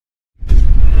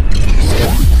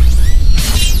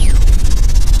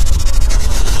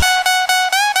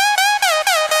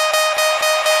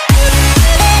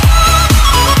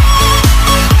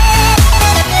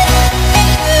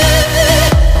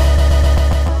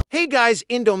Hey guys,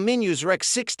 Indominus Rex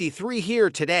 63 here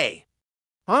today.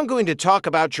 I'm going to talk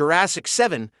about Jurassic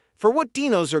 7 for what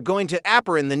dinos are going to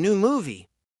appear in the new movie.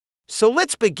 So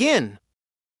let's begin.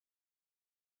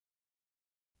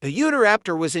 The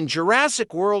Utahraptor was in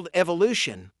Jurassic World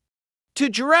Evolution. To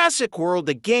Jurassic World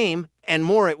the game, and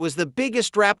more, it was the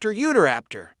biggest raptor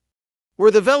Utahraptor.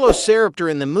 Were the Velociraptor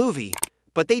in the movie,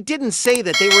 but they didn't say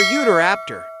that they were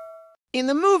Utahraptor. In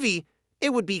the movie,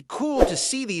 it would be cool to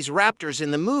see these raptors in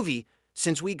the movie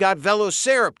since we got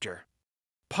Velociraptor,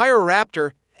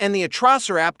 Pyroraptor, and the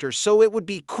Atrociraptor, so it would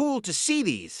be cool to see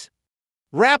these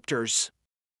raptors.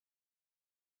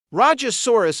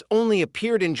 Rajasaurus only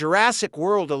appeared in Jurassic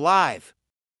World alive.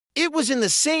 It was in the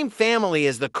same family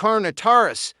as the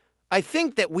Carnotaurus. I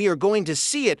think that we are going to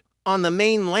see it on the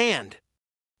mainland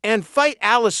and fight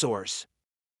allosaurs.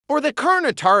 Or the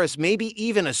Carnotaurus, maybe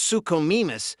even a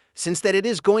Suchomimus, since that it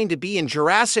is going to be in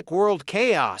Jurassic World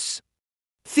Chaos.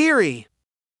 Theory.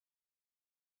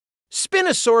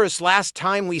 Spinosaurus, last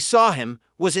time we saw him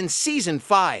was in Season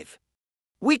 5.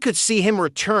 We could see him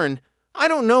return. I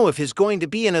don't know if he's going to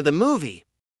be in the movie.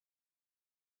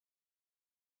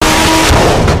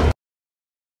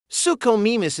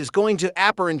 Suchomimus is going to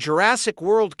appear in Jurassic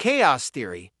World Chaos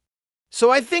Theory. So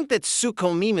I think that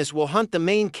Suchomimus will hunt the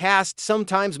main cast,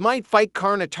 sometimes might fight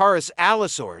Carnotaurus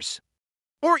allosaurs.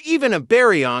 Or even a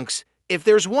Baryonyx, if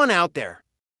there's one out there.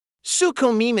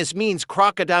 Suchomimus means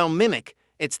crocodile mimic.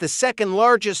 It's the second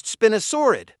largest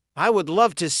spinosaurid. I would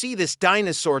love to see this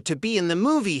dinosaur to be in the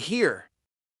movie here.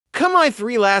 Come my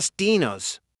three last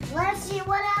dinos. Let's see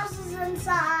what else is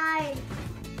inside.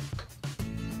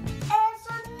 It's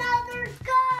another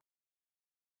gun.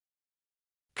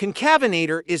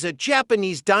 Concavenator is a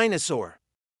Japanese dinosaur.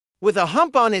 With a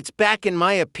hump on its back, in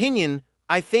my opinion,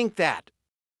 I think that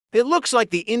it looks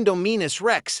like the Indominus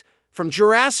Rex from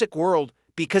Jurassic World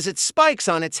because it spikes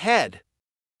on its head.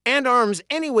 And arms.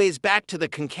 Anyways, back to the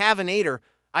Concavenator,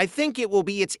 I think it will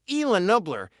be its Elan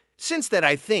Nubbler, since that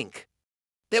I think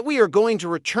that we are going to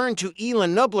return to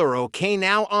Elan Nubbler. Okay,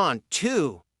 now on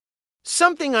to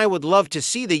something I would love to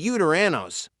see, the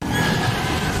Utahraptor.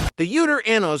 The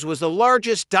Utahraptor was the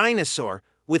largest dinosaur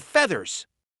with feathers.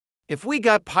 If we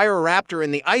got Pyroraptor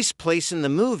in the ice place in the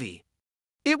movie,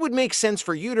 it would make sense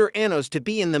for Utahraptor to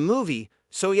be in the movie.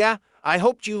 So yeah, I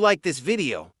hope you like this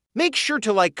video. Make sure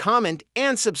to like, comment,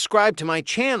 and subscribe to my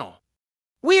channel.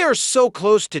 We are so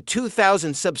close to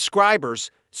 2,000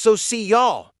 subscribers, so see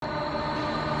y'all.